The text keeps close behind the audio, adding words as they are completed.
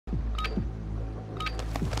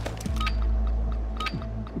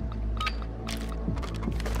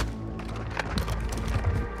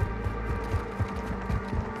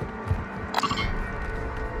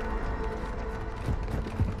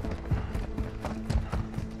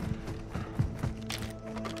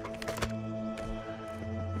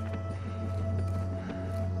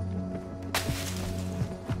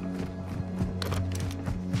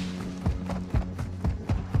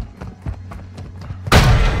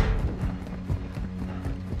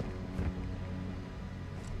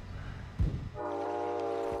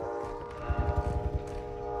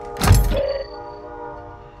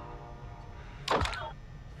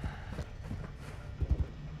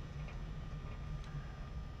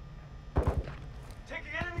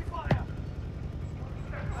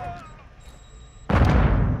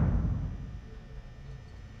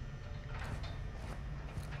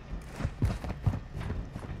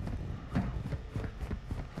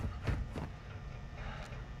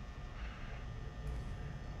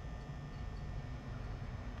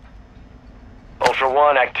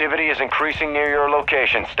One, activity is increasing near your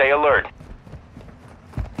location. Stay alert.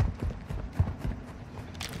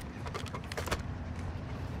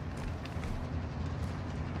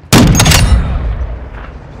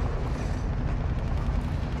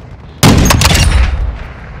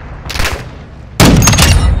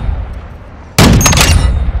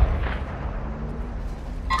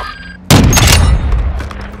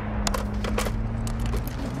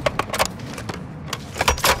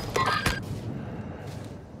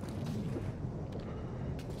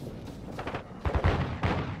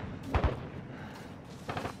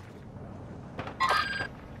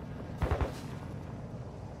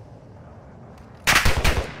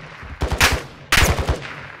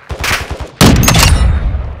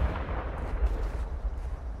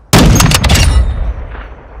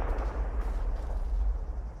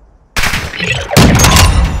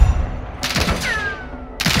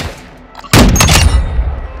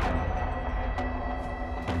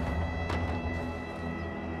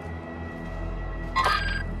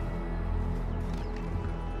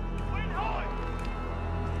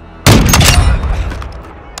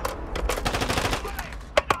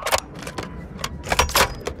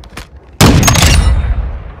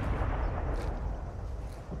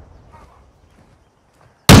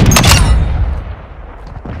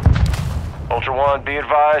 Ultra One, be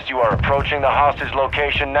advised, you are approaching the hostage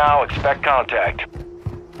location now. Expect contact.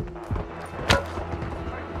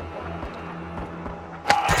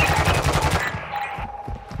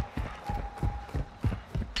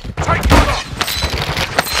 Take cover!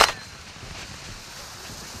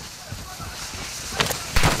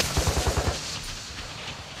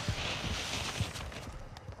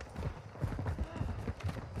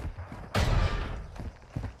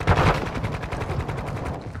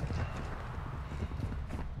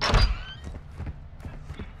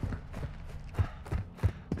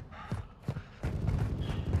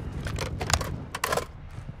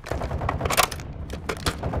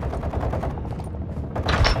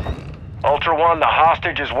 Ultra One, the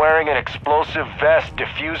hostage is wearing an explosive vest.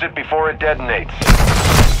 Defuse it before it detonates.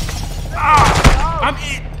 I'm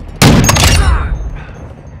in!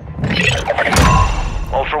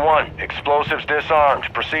 Ultra One, explosives disarmed.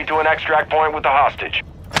 Proceed to an extract point with the hostage.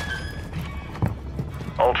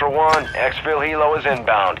 Ultra One, exfil helo is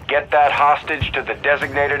inbound. Get that hostage to the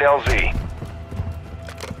designated LZ.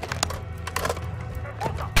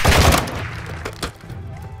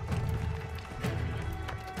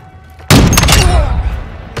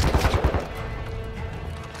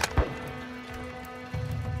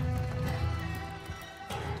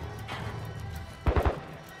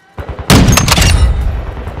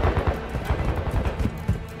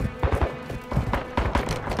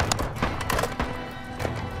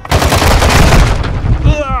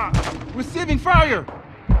 Receiving fire!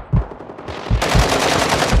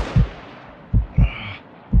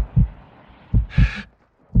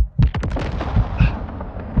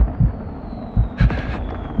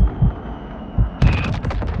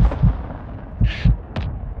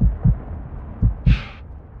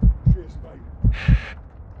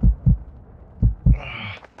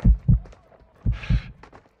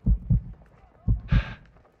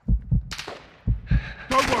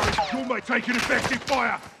 Don't worry, you may take an effective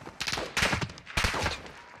fire!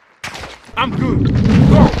 I'm good.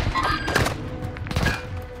 Go!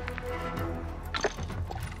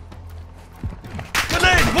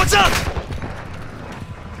 Grenade! What's up?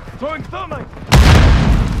 Throwing thermite!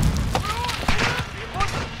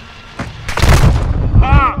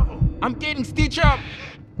 Ah! I'm getting stitched up!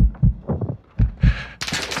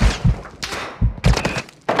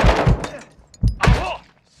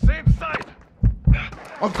 Same side!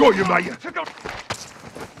 I've got you, mate!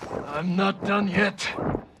 I'm not done yet.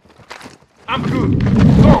 I'm good.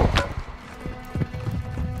 Go!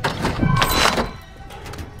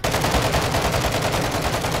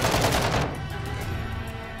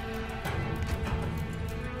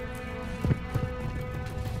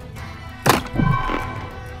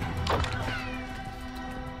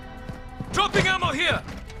 Dropping ammo here!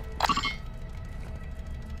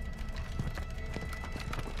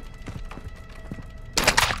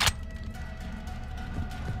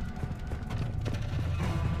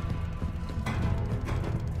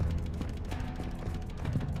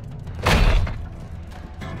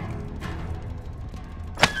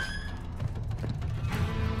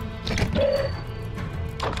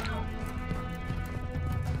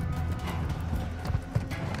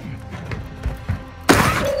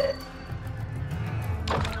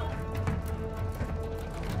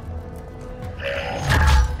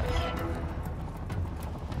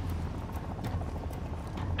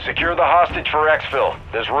 Secure the hostage for exfil.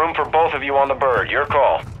 There's room for both of you on the bird. Your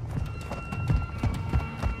call.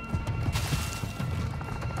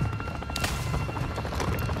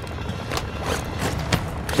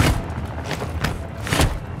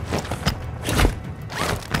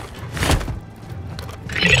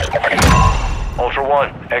 Ultra One,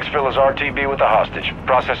 exfil is RTB with the hostage.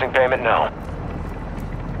 Processing payment now.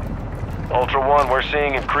 Ultra One, we're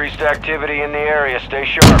seeing increased activity in the area. Stay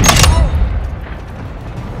sharp.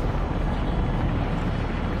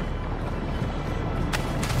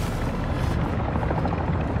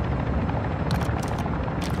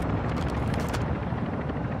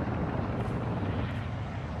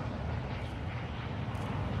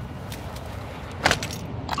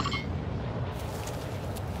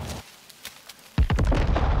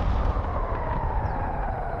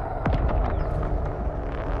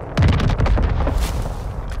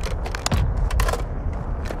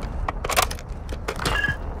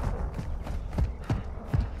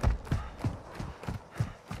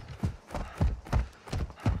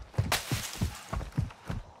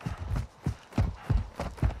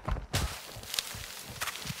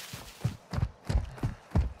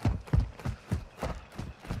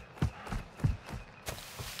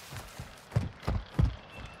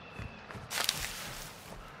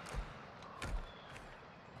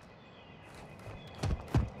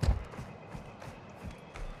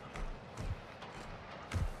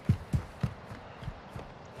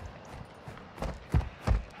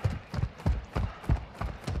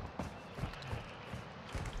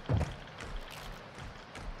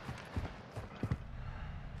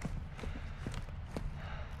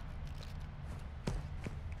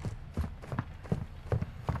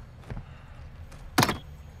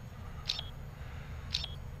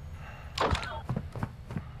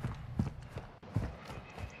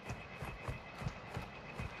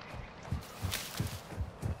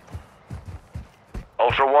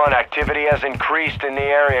 Ultra One, activity has increased in the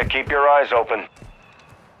area. Keep your eyes open.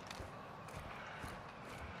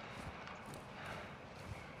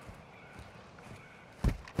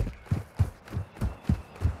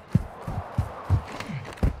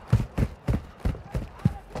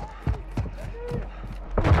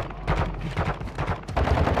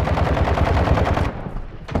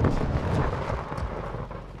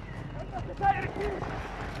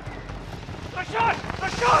 A shot! A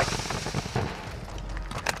shot!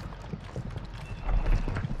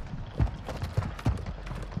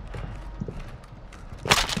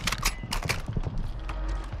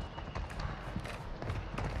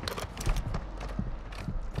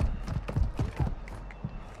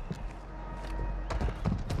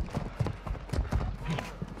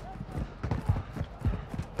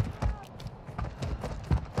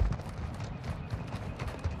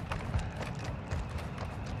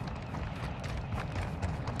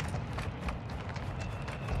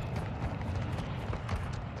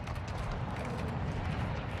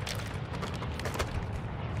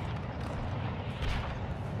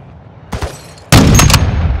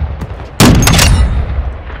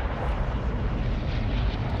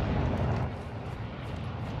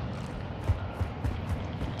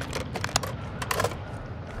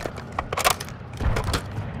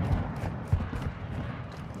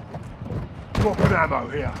 Dropping ammo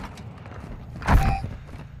here.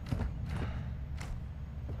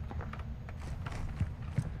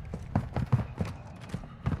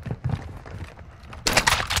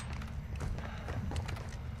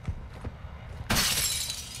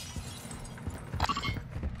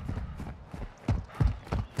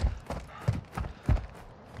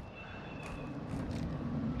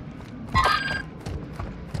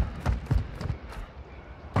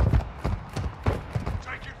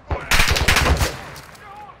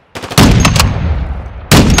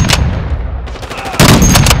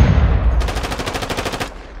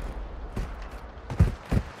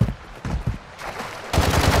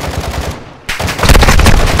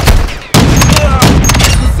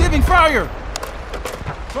 Fire!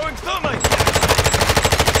 Throwing thermite!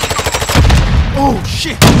 Oh,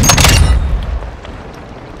 shit!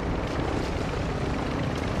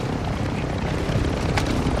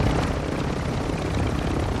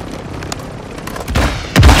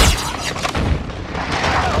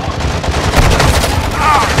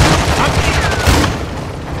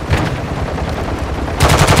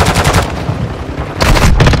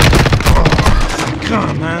 Come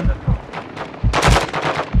on, man.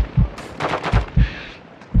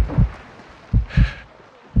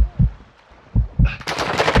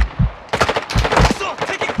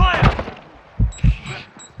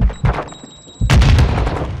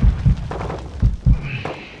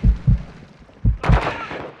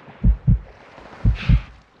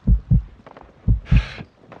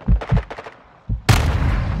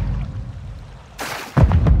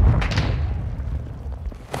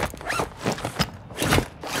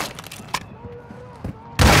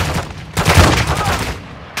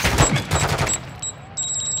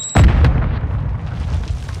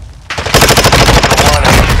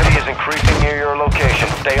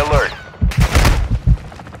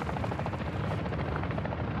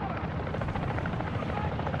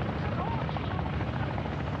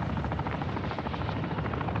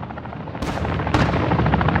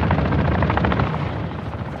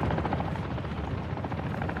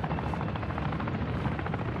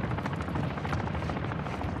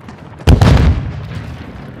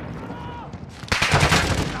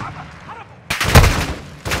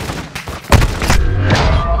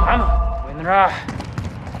 Ah.